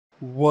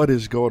What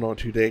is going on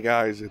today,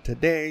 guys? And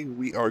today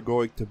we are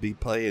going to be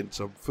playing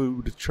some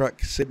Food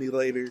Truck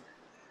Simulator.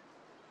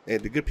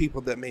 And the good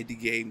people that made the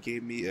game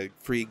gave me a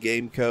free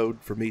game code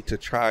for me to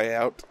try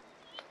out.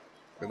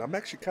 And I'm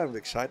actually kind of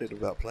excited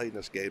about playing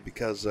this game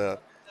because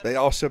they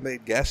also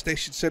made Gas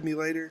Station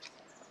Simulator.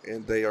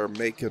 And they are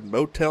making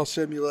Motel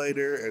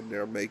Simulator, and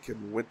they're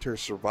making Winter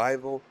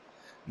Survival.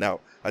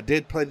 Now, I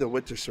did play the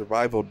Winter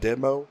Survival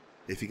demo.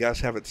 If you guys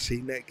haven't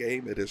seen that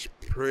game, it is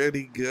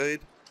pretty good.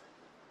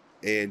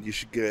 And you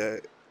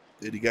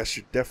guys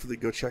should definitely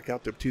go check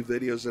out the two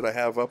videos that I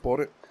have up on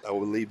it. I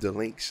will leave the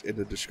links in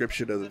the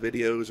description of the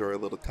videos or a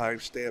little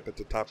timestamp at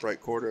the top right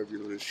corner of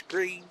your little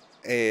screen.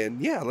 And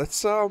yeah,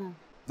 let's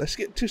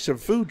get into some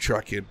food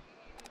trucking.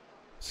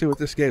 See what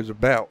this game's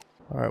about.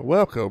 All right,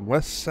 welcome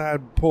West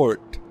Side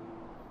Port.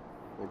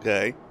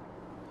 Okay.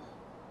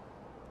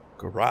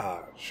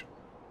 Garage.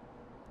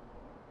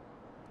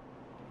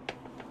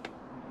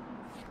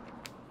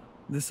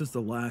 This is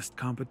the last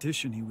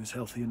competition he was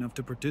healthy enough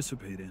to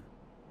participate in.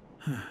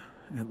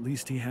 At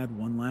least he had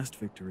one last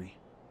victory.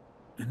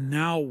 And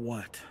now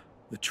what?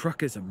 The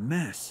truck is a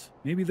mess.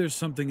 Maybe there's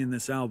something in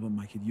this album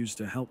I could use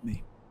to help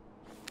me.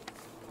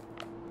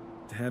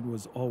 Dad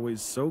was always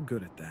so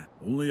good at that.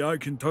 Only I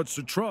can touch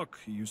the truck,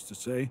 he used to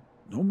say.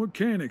 No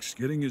mechanics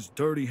getting his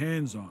dirty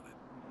hands on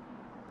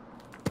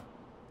it.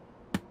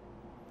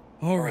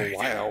 All right. Oh,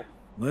 wow.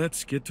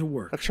 Let's get to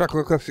work. That truck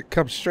looks like it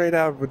comes straight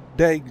out of a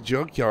dang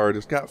junkyard.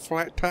 It's got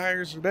flat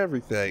tires and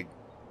everything.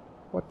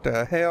 What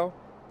the hell?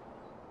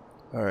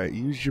 Alright,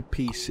 use your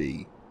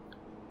PC.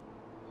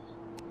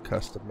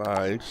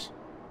 Customize.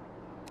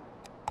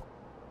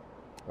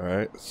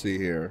 Alright, let's see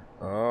here.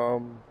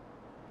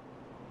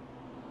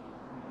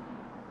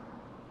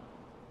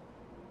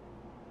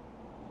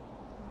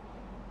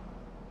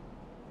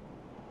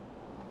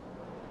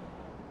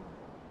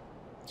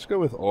 Let's go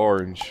with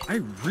orange. I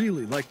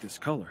really like this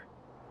color.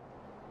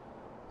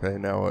 Okay,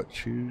 now what?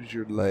 Choose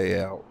your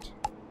layout.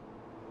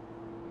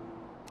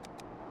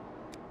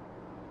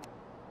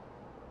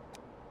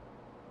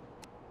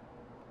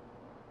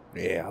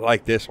 Yeah, I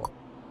like this one.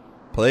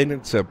 Plain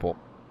and simple.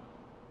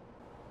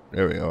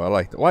 There we go. I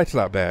like the white's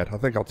not bad. I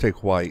think I'll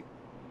take white.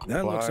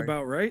 That looks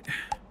about right.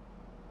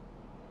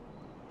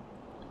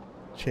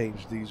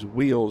 Change these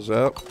wheels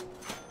up.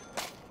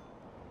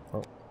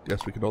 Oh,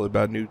 guess we can only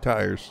buy new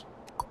tires.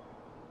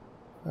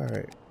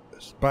 Alright.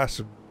 Let's buy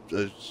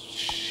a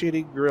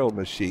shitty grill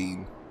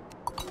machine.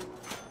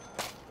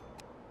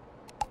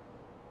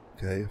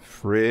 Okay,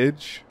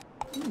 fridge.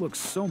 It looks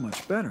so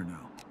much better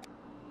now.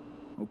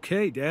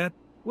 Okay, Dad.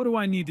 What do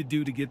I need to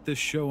do to get this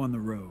show on the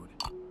road?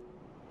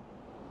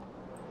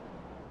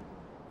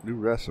 New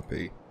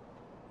recipe.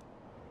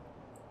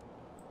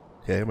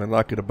 Okay, I'm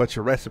unlocking a bunch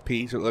of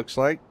recipes, it looks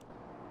like.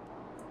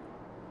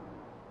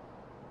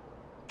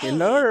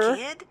 Hello?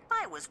 Hey, kid.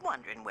 I was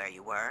wondering where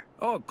you were.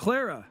 Oh,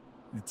 Clara.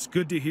 It's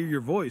good to hear your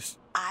voice.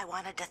 I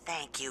wanted to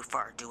thank you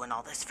for doing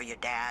all this for your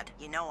dad.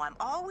 You know, I'm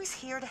always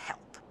here to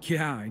help.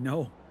 Yeah, I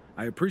know.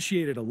 I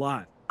appreciate it a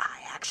lot. I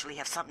actually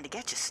have something to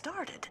get you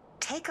started.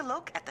 Take a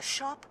look at the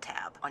Shop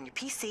tab on your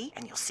PC,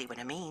 and you'll see what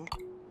I mean.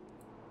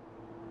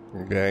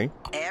 Okay.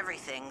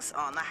 Everything's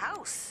on the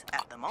house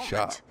at the moment.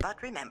 Shop. But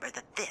remember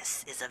that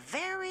this is a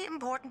very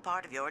important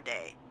part of your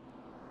day.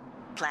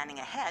 Planning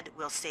ahead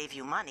will save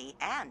you money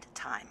and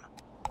time.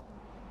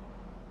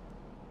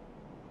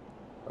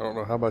 I don't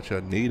know how much I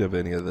need of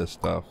any of this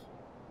stuff.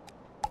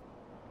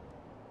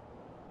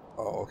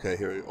 Oh, okay,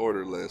 here,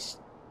 order list.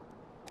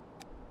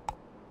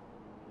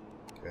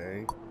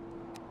 Okay.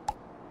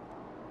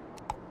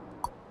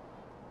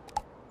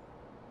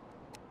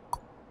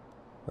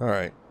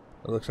 Alright,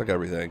 that looks like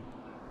everything.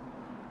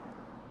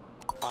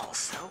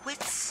 Also,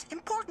 it's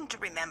important to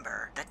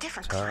remember that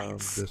different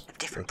clients have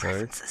different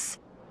preferences.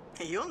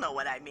 You'll know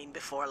what I mean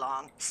before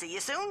long. See you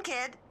soon,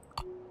 kid.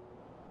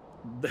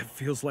 That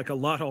feels like a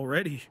lot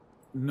already.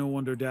 No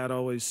wonder Dad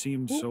always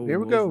seemed so here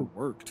we go.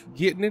 overworked.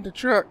 Getting in the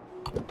truck.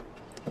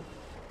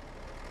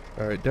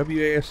 Alright,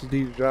 WASD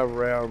to drive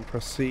around.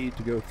 Proceed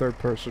to go third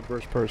person,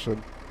 first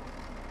person.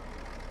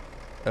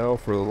 L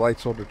for the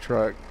lights on the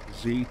truck.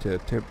 Z to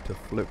attempt to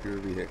flip your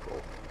vehicle.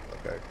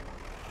 Okay.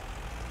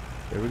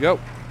 Here we go.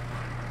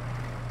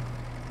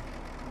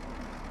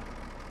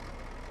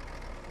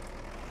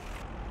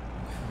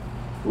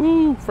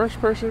 Woo! First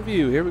person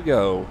view. Here we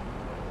go.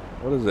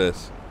 What is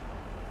this?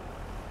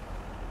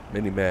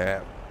 Mini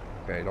map.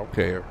 Okay, don't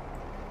care.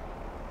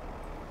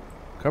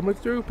 Coming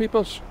through,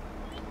 peoples.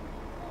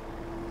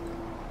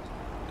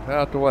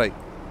 Out the way.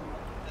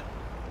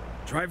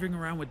 Driving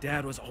around with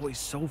Dad was always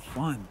so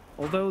fun.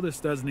 Although this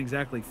doesn't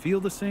exactly feel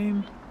the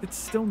same, it's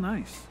still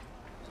nice.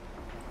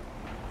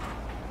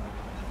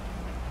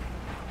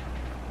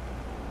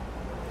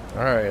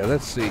 Alright,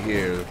 let's see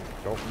here.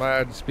 Don't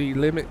mind the speed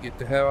limit. Get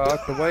the hell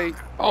out the way.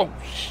 Oh,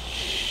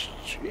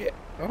 shit.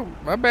 Oh,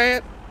 my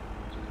bad.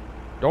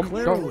 Don't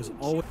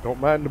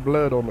mind the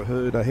blood on the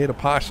hood. I hit a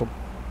possum.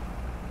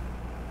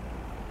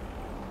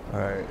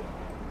 Alright.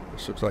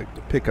 This looks like the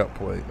pickup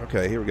point.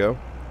 Okay, here we go.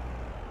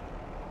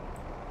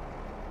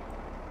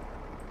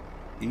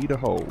 Eat a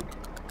hold.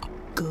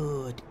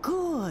 Good,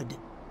 good.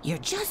 You're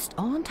just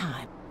on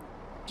time.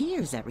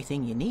 Here's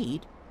everything you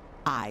need.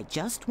 I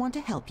just want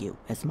to help you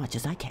as much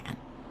as I can.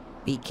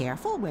 Be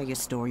careful where you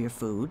store your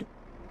food.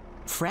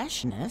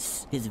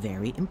 Freshness is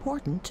very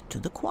important to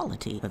the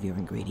quality of your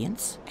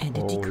ingredients, and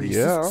it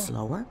decreases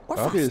slower or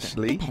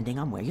faster depending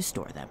on where you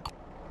store them.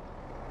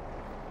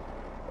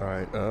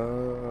 Alright,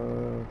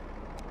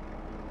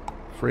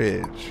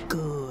 fridge.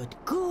 Good,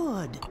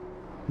 good.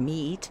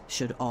 Meat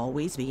should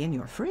always be in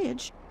your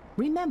fridge.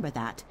 Remember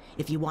that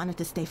if you want it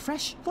to stay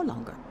fresh for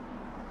longer.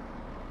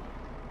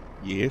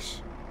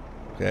 Yes.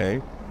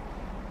 Okay.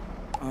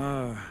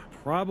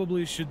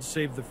 Probably should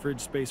save the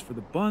fridge space for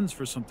the buns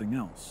for something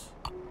else.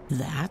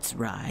 That's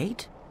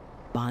right.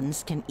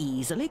 Buns can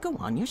easily go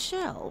on your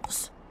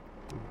shelves.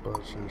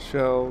 Buns on the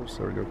shelves.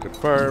 There we go.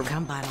 Confirm. You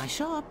come by my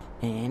shop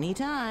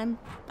anytime,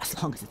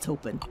 as long as it's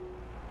open.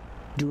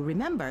 Do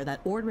remember that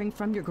ordering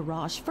from your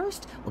garage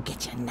first will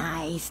get you a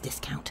nice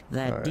discount.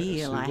 That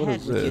deal I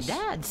had with your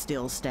dad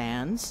still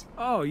stands.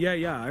 Oh,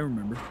 yeah, I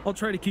remember. I'll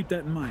try to keep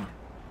that in mind.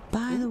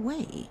 By the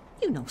way,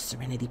 you know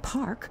Serenity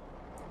Park?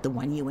 The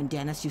one you and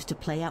Dennis used to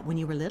play at when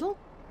you were little?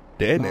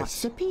 Dennis?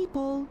 Lots of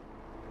people.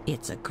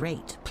 It's a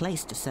great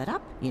place to set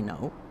up, you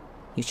know.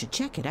 You should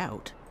check it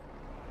out.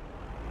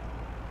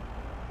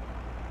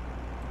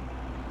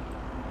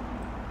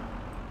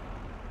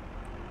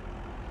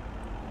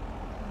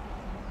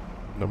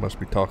 I must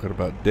be talking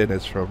about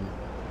Dennis from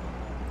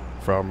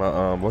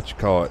what you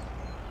call it?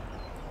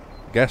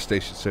 Gas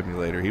station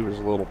simulator. He was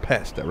a little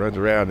pest that runs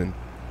around and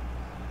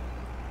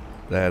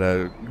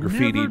that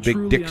graffiti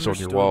big dicks on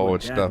your wall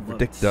and stuff.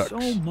 Dick ducks. So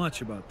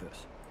much about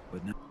this,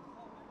 but now.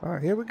 All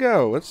right, here we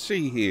go. Let's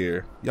see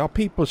here. Y'all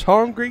people's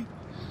hungry?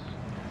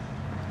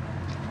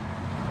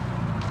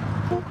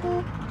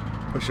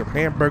 Put some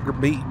hamburger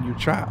meat in your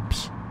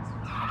chops.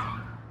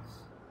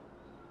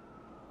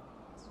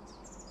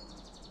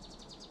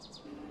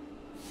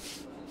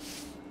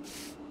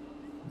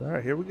 All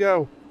right, here we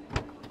go.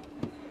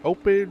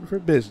 Open for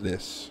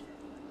business.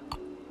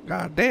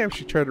 God damn,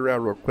 she turned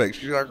around real quick.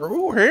 She's like,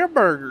 ooh,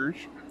 hamburgers.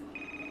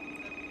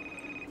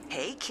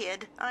 Hey,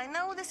 kid. I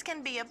know this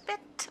can be a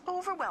bit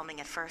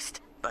overwhelming at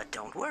first, but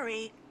don't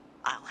worry.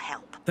 I'll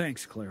help.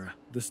 Thanks, Clara.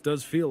 This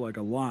does feel like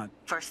a lot.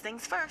 First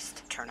things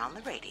first, turn on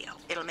the radio.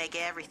 It'll make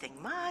everything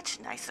much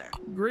nicer.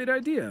 Great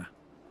idea.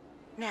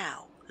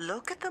 Now,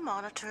 look at the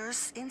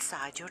monitors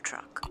inside your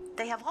truck.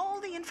 They have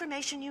all the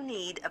information you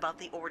need about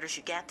the orders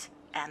you get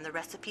and the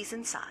recipes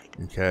inside.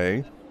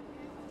 Okay.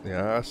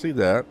 Yeah, I see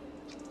that.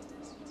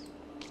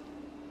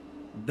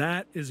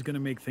 That is going to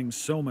make things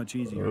so much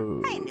easier.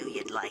 Oh. I knew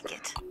you'd like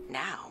it.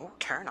 Now,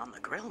 turn on the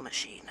grill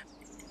machine.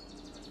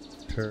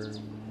 Turn.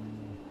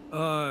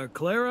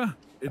 Clara?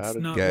 It's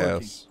not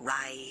gas. working.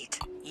 Right.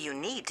 You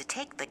need to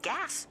take the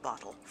gas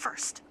bottle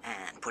first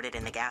and put it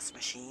in the gas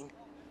machine.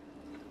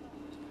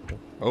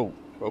 Oh,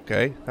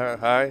 okay.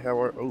 Hi, how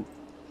are... Oh.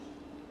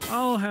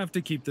 I'll have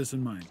to keep this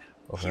in mind.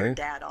 Okay. Your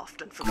dad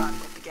often forgot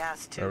about the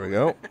gas, too. There we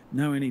go.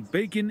 Now I need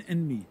bacon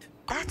and meat.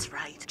 That's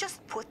right.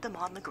 Just put them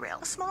on the grill.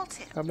 A small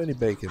tip. How many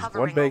bacon?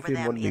 Hovering One bacon,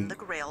 over them one in meat. the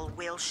grill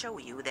will show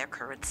you their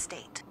current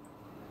state.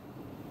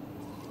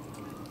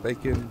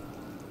 Bacon.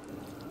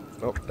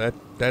 Oh,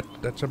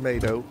 that's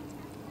tomato.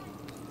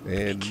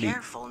 And Be meat.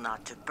 careful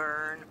not to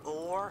burn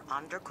or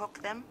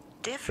undercook them.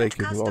 Different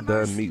Bacon well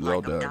customers done, meat like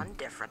well them done.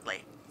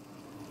 differently.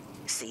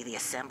 See the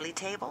assembly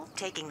table?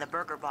 Taking the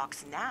burger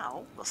box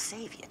now will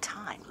save you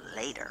time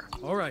later.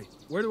 All right,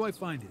 where do I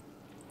find it?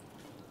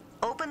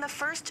 Open the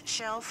first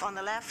shelf on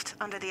the left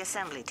under the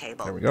assembly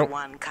table. There we go. The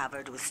one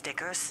covered with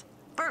stickers.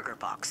 Burger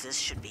boxes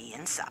should be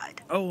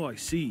inside. Oh, I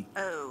see.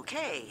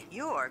 Okay,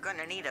 you're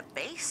gonna need a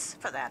base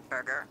for that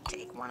burger.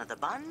 Take one of the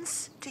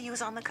buns to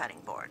use on the cutting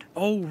board.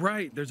 Oh,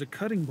 right. There's a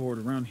cutting board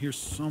around here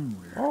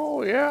somewhere.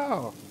 Oh,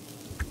 yeah.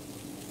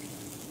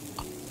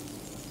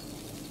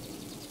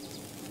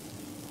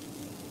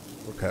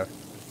 Okay.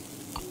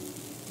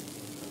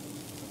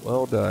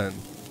 Well done.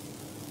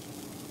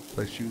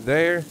 Place you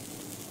there.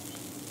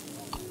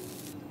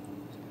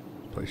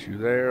 Place you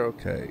there.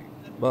 Okay.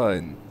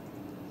 Bun.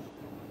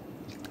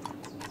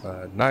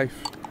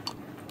 Knife.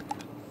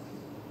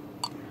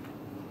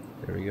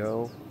 There we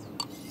go.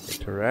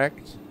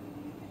 Interact.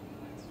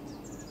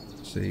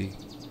 Let's see.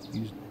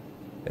 Use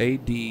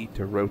AD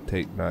to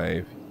rotate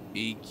knife.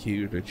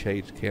 EQ to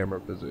change camera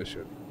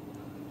position.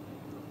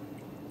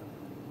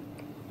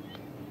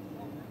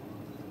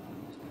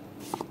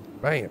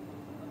 Bam.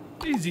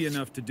 Easy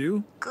enough to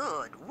do.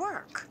 Good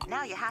work.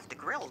 Now you have to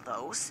grill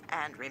those.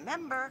 And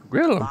remember,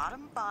 Grill 'em. the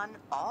bottom bun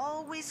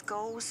always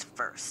goes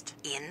first.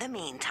 In the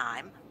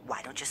meantime,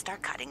 why don't you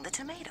start cutting the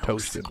tomatoes?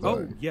 Toasted Oh,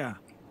 bun. yeah.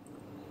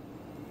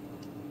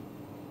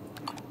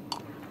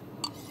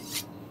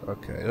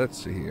 Okay,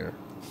 let's see here.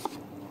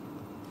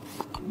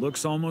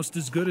 Looks almost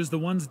as good as the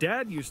ones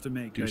Dad used to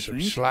make, Do I some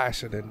think.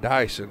 slicing and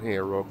dicing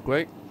here real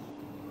quick.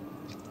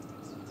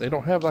 They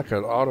don't have like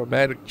an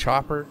automatic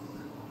chopper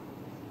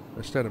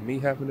instead of me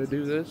having to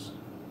do this.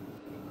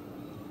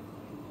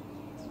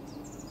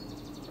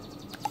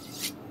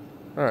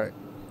 Alright.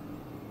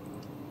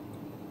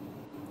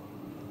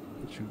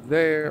 Put you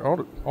there.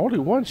 Only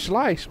one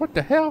slice. What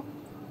the hell?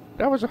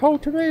 That was a whole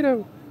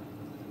tomato.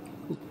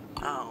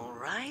 All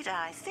right,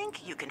 I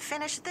think you can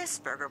finish this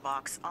burger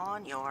box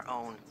on your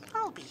own.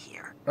 I'll be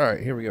here. All right,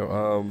 here we go.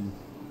 All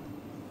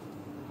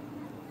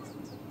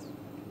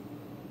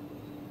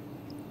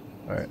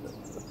right.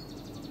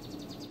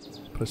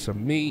 Let's put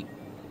some meat.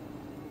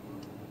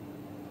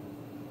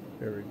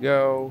 There we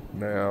go.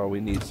 Now we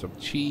need some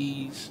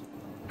cheese.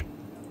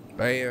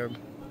 Bam.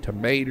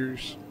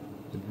 Tomatoes.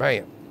 And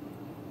bam.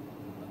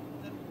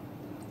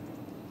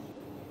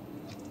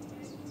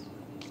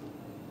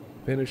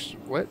 Finished.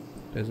 What?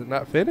 Is it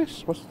not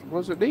finished? What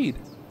does it need?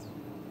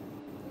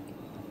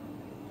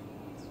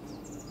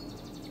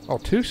 Oh,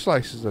 2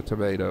 slices of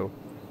tomato.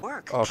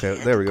 Work, Okay,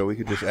 kid. there we go. We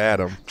could just add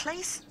them.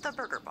 Place the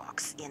burger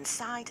box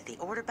inside the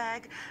order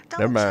bag.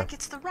 Never Double mind. check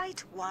it's the right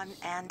one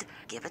and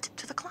give it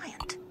to the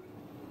client.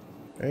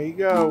 There you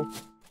go.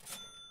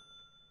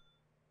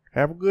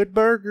 Have a good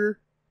burger.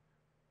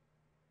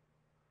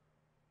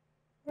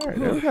 All right,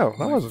 there we go. That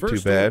My wasn't too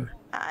first bad. order.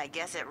 I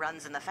guess it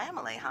runs in the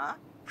family, huh?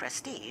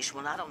 Prestige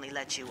will not only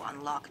let you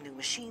unlock new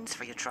machines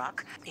for your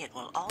truck, it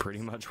will also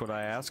Pretty much what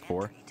I asked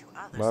for. entry to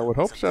other Well, I would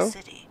zones hope of the so.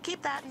 city.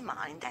 Keep that in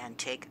mind and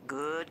take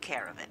good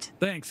care of it.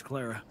 Thanks,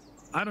 Clara.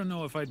 I don't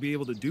know if I'd be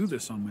able to do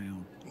this on my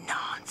own.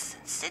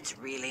 Nonsense. It's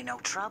really no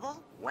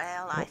trouble.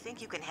 Well, I think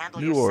you can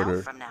handle New yourself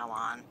order. from now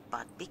on.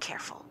 But be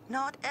careful.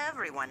 Not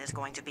everyone is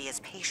going to be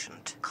as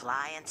patient.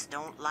 Clients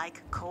don't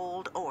like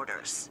cold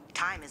orders.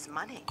 Time is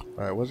money. All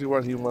right, what's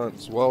what he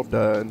wants? Well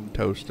done,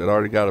 toasted.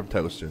 Already got him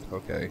toasted.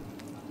 Okay.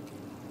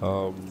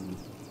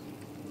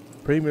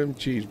 Premium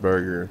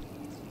cheeseburger.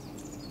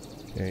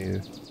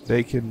 Okay,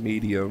 bacon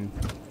medium.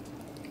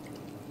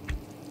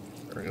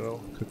 There we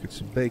go. Cooking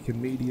some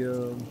bacon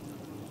medium.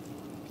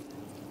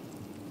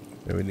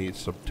 Then we need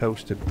some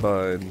toasted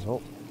buns.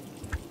 Oh,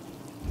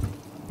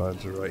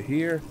 buns are right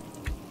here.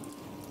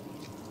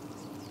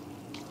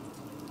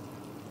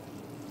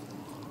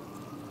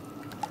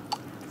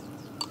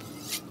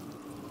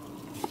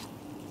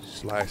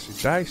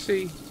 Slicey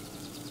dicey.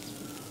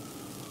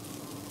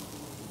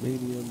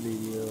 Medium,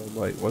 medium.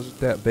 Wait, wasn't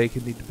that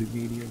bacon need to be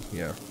medium?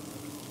 Yeah.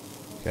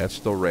 Okay, that's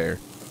still rare.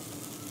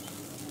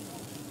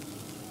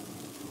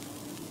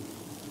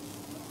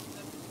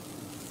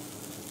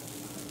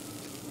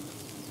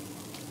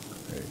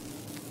 Okay.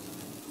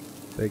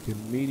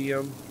 Bacon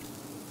medium.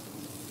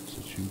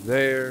 Sit you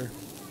there.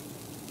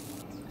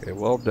 Okay,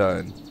 well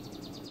done.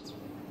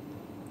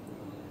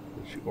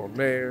 Put you on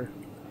there.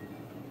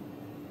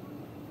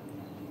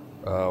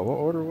 What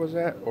order was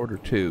that? Order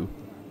 2.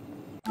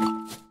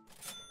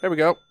 There we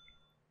go.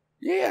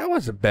 Yeah, that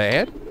wasn't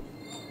bad.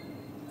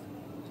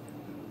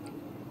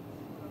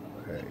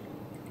 Okay.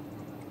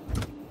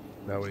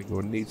 Now we're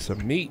gonna need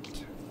some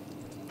meat.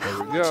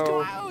 There we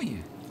go.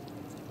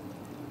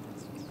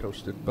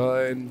 Toasted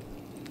bun.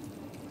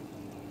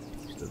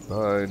 Toasted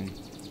bun.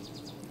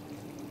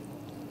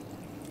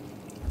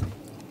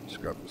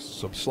 Just got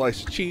some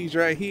sliced cheese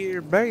right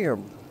here.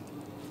 Bam.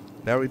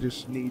 Now we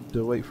just need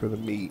to wait for the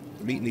meat.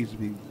 The meat needs to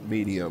be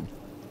medium.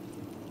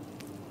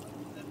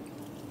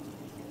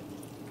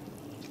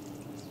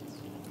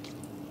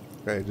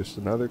 Okay, just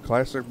another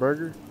classic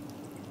burger.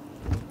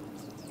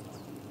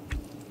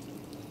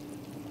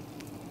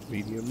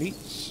 Medium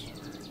meats.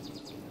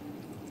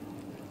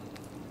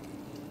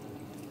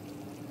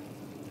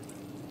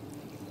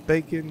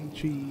 Bacon,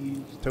 cheese,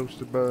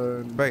 toasted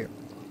bun, bam.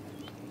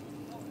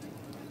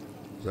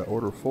 Is that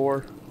order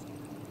 4?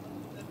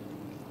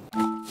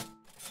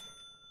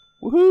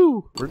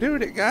 Woohoo! We're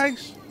doing it,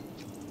 guys.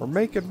 We're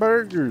making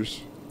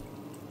burgers.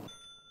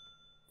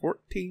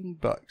 14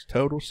 bucks.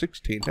 Total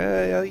 16.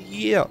 Hell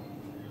yeah.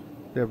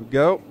 There we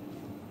go.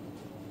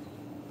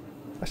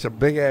 That's a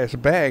big ass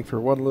bag for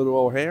one little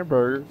old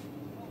hamburger.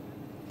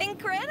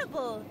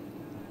 Incredible!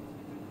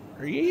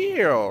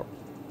 Yeah.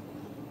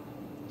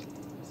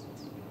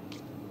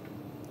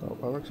 Oh,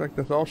 well, looks like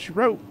that's all she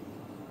wrote.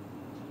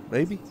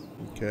 Maybe.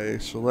 Okay,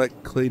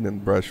 select cleaning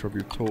brush from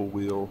your tool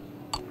wheel.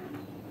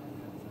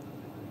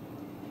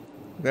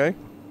 Okay.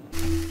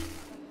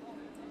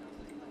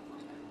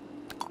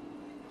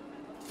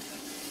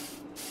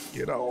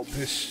 Get all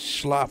this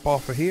slop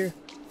off of here.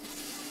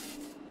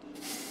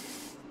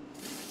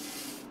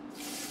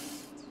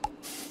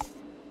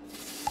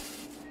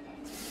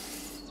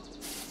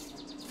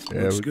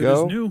 There Looks we good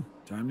go. as new.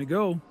 Time to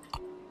go.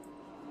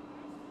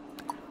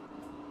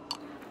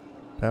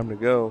 Time to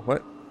go.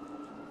 What?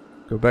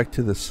 Go back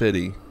to the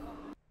city.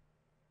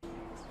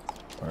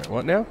 Alright,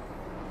 what now?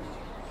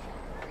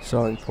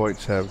 Selling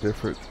points have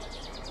different.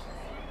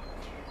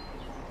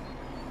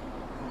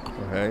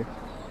 Okay.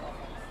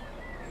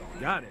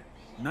 Got it.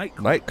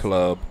 Nightclub.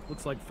 Nightclub.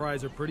 Looks like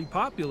fries are pretty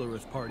popular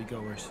with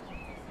partygoers.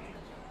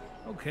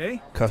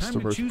 Okay.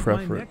 Customer's time to choose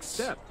preference. my next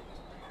step.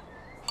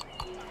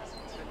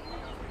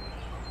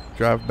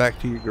 Drive back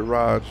to your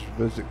garage.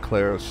 Visit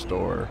Clara's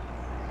store.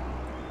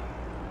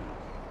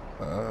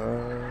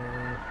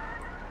 Let's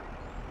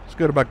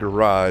go to my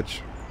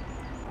garage.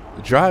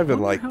 Driving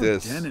Wonder like how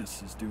this.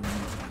 Dennis is doing these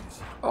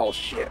days. Oh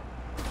shit.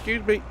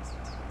 Excuse me.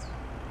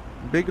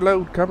 Big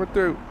load coming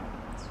through.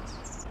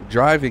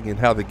 Driving and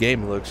how the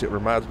game looks, it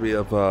reminds me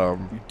of You're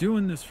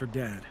doing this for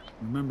Dad.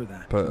 Remember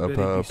that. I bet he'd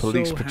be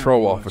police so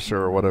patrol happy officer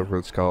watching or you. whatever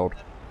it's called.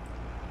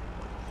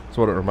 That's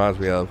what it reminds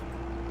me of.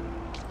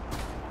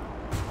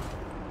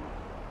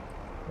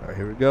 Alright,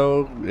 here we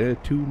go.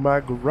 To my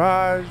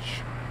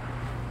garage.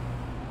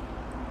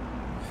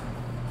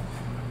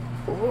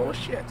 Oh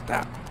shit,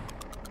 stop.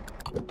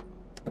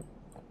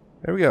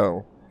 There we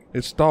go.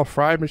 Install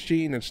fry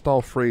machine,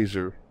 install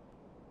freezer.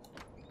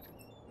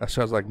 That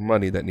sounds like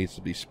money that needs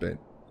to be spent.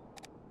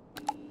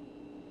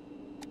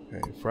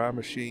 Okay, fry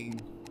machine.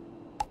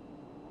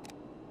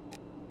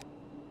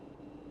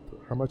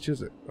 How much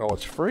is it? Oh,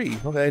 it's free.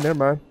 Okay, never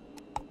mind.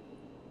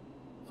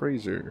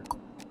 Freezer.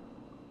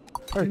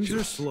 Things are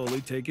Purchase.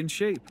 slowly taking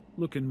shape,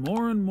 looking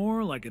more and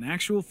more like an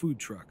actual food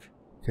truck.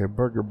 Okay,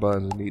 burger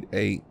buns. I need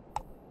 8.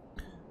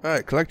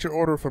 Alright, collect your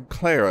order from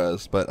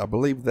Clara's, but I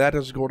believe that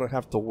is going to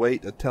have to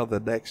wait until the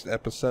next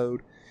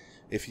episode.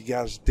 If you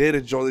guys did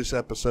enjoy this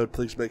episode,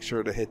 please make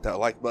sure to hit that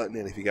like button.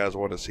 And if you guys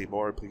want to see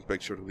more, please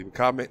make sure to leave a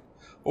comment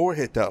or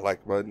hit that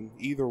like button.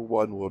 Either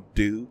one will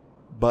do.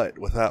 But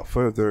without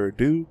further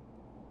ado,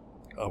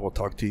 I will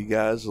talk to you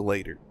guys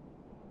later.